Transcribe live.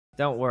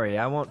Don't worry,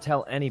 I won't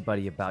tell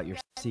anybody about your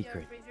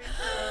secret.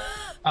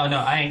 Oh no,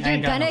 I ain't. You're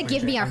got gonna no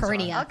give me a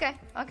hernia. Okay,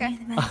 okay.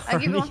 I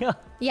give you one.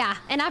 Yeah,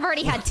 and I've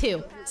already had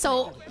 2.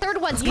 So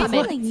third one's You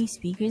coming. put like new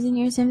speakers in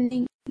here or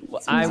something?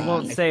 I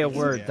won't say a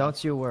word.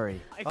 Don't you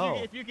worry.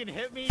 If you can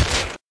hit me.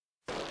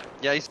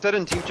 Yeah, he said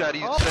in team chat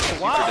he set his super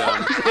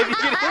down.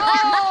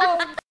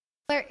 Oh!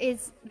 Color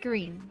is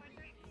green.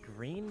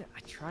 Green?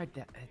 I tried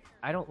that.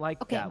 I don't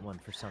like that one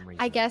for some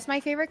reason. I guess my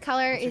favorite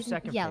color What's your is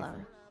second yellow.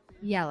 favorite?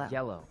 Yellow.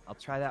 Yellow. I'll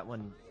try that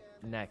one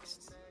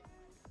next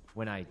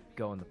when I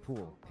go in the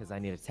pool because I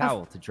need a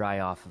towel to dry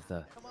off of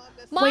the.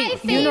 My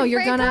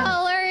favorite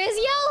color is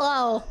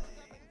yellow.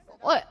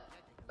 What?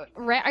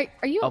 Ray,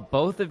 are you? Oh,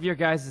 both of your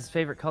guys'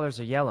 favorite colors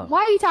are yellow.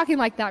 Why are you talking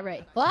like that,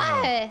 Ray?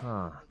 What?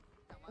 Huh.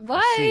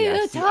 Why are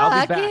you see. I'll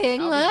be back.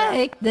 talking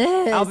like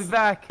this? I'll be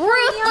back.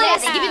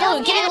 Ruthless! Give me the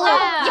loot! Give me the loot!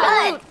 Give me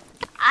the loot!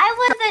 I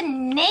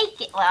wasn't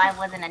naked. Well, I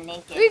wasn't a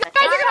naked. You guys are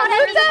gonna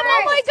loot them?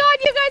 Oh my god,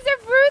 you guys are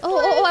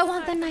ruthless! Oh, I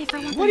want the knife. I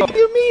want the What knife. do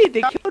you mean?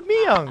 They killed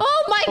me, young.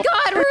 Oh my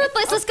god,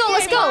 ruthless! Let's go!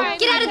 Let's go! fine,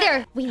 Get out of fine.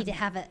 there! We need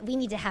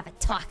to have a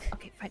talk.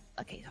 Okay, fine.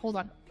 Okay, hold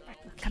on.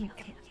 Come here.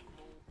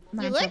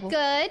 You look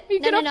good. You're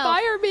gonna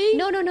fire me?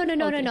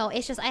 No.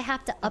 It's just I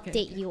have to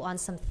update you on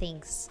some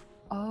things.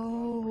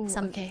 Oh,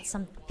 Some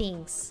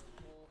things.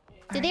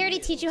 Did they already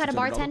teach you how to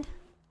bartend?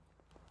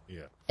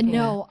 Yeah.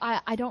 No,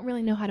 I don't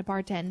really know how to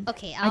bartend.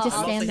 Okay, I just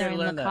I'll stand there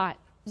in the cot.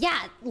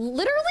 Yeah,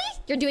 literally,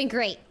 you're doing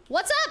great.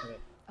 What's up?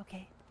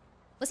 Okay.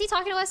 Was he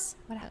talking to us?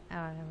 What?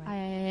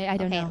 I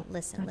don't know. Okay,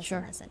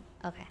 listen.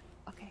 Okay.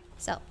 Okay.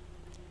 So,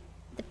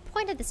 the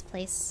point of this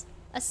place,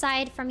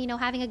 aside from,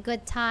 having a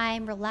good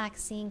time,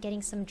 relaxing,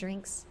 getting some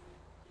drinks,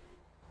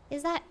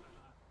 is that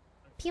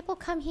people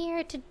come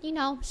here to,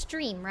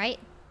 stream, right?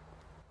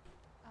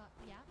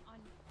 Yeah,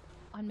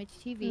 on Mitch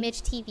TV.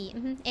 Mitch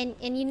TV.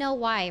 And you know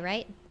why,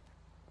 right?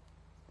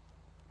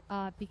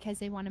 Because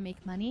they want to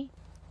make money.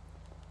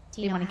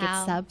 Do you know want to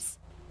how? get subs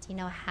Do you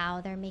know how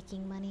they're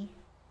making money?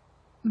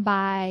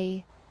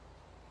 by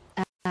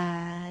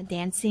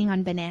dancing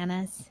on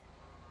bananas.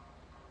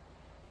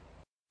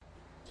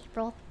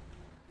 April,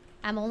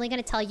 I'm only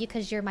gonna tell you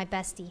because you're my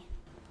bestie.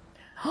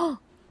 Oh,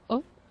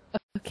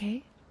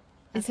 okay.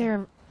 Is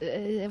there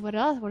what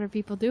else? What are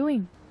people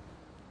doing?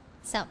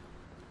 So,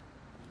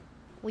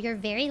 we are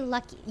very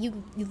lucky.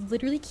 You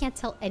literally can't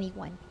tell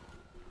anyone.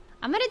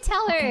 I'm gonna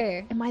tell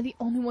her. Am I the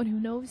only one who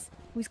knows?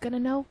 Who's gonna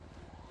know?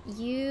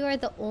 You are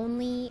the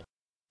only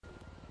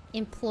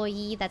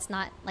employee that's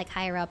not like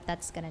higher up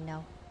that's gonna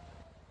know.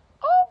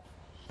 Oh,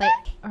 but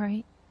all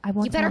right. I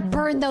won't. You better tell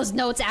burn those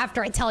notes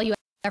after I tell you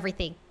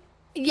everything.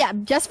 Yeah,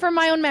 just for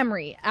my own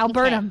memory. I'll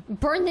burn them.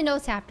 Burn the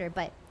notes after,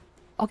 but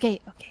okay.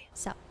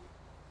 So,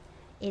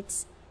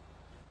 it's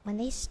when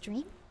they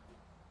stream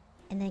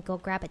and then go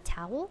grab a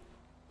towel.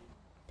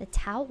 The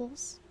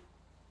towels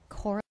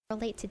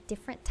correlate to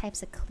different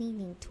types of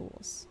cleaning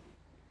tools.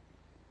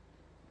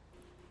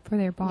 For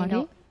their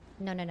body?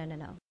 No.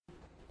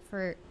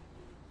 For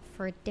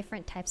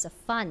different types of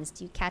funds.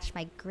 Do you catch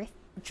my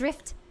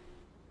drift?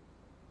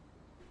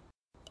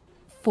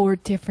 For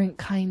different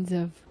kinds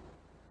of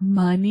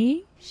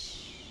money?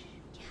 Shh.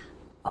 Yeah.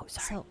 Oh,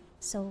 sorry.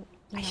 So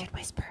I should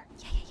whisper.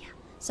 Yeah.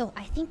 So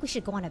I think we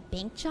should go on a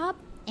bank job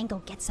and go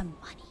get some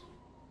money.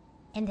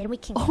 And then we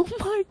can... Oh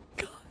my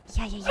god.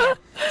 Yeah.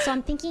 So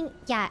I'm thinking,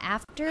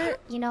 after,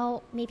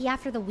 maybe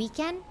after the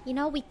weekend,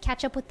 we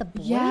catch up with the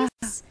boys. Yeah.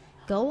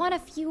 Go on a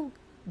few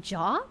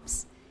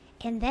jobs.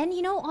 And then,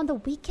 on the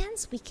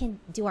weekends, we can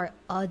do our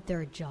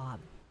other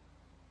job.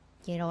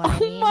 You know what I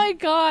mean? Oh my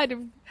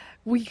god.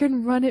 We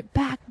can run it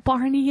back,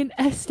 Barney and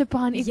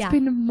Esteban. It's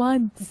been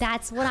months.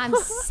 That's what I'm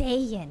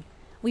saying.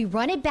 We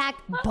run it back,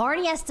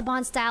 Barney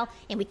Esteban style,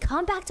 and we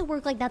come back to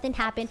work like nothing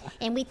happened,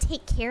 and we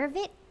take care of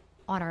it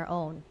on our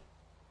own.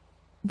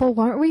 But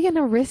aren't we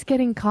gonna risk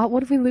getting caught?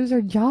 What if we lose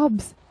our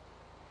jobs?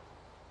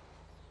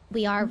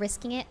 We are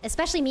risking it,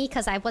 especially me,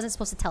 because I wasn't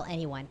supposed to tell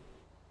anyone.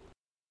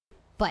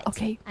 But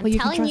okay, I'm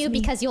telling you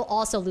because you'll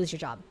also lose your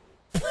job.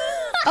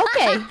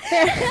 Okay,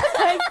 fair.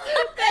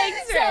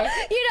 Thanks, Ray.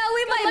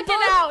 We might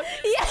both.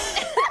 Yeah.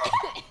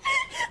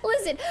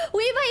 Listen,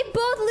 we might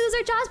both lose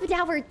our jobs, but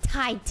now we're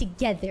tied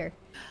together.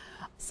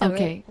 So,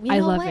 okay, you know I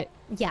love what? it.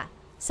 Yeah.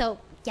 So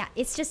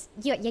it's just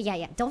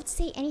yeah. Don't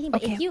say anything.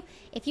 But okay.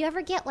 if you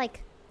ever get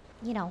like,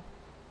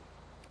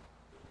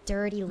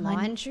 dirty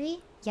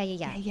laundry,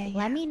 yeah.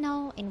 Let me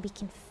know and we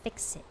can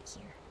fix it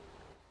here.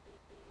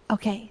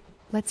 Okay,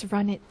 let's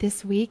run it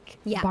this week.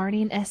 Yeah.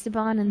 Barney and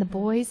Esteban and the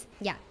boys.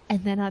 Yeah.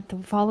 And then at the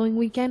following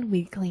weekend,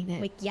 we clean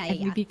it. Yeah.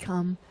 We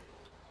become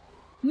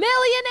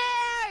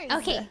millionaires.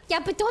 Okay. Yeah,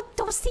 but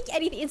don't say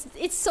anything.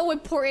 It's so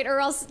important, or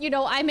else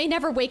I may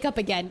never wake up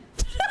again.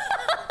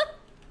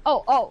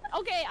 Oh.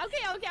 Okay. I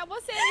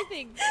won't say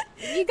anything.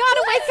 You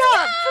gotta wake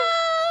up.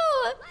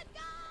 Let's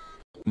go.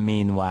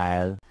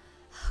 Meanwhile.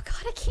 Oh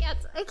God, I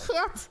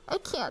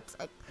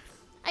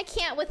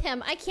can't with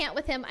him. I can't.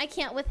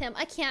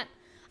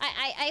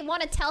 I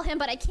want to tell him,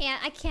 but I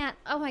can't.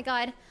 Oh my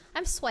God,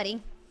 I'm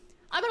sweating.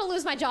 I'm gonna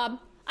lose my job.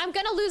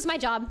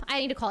 I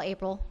need to call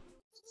April.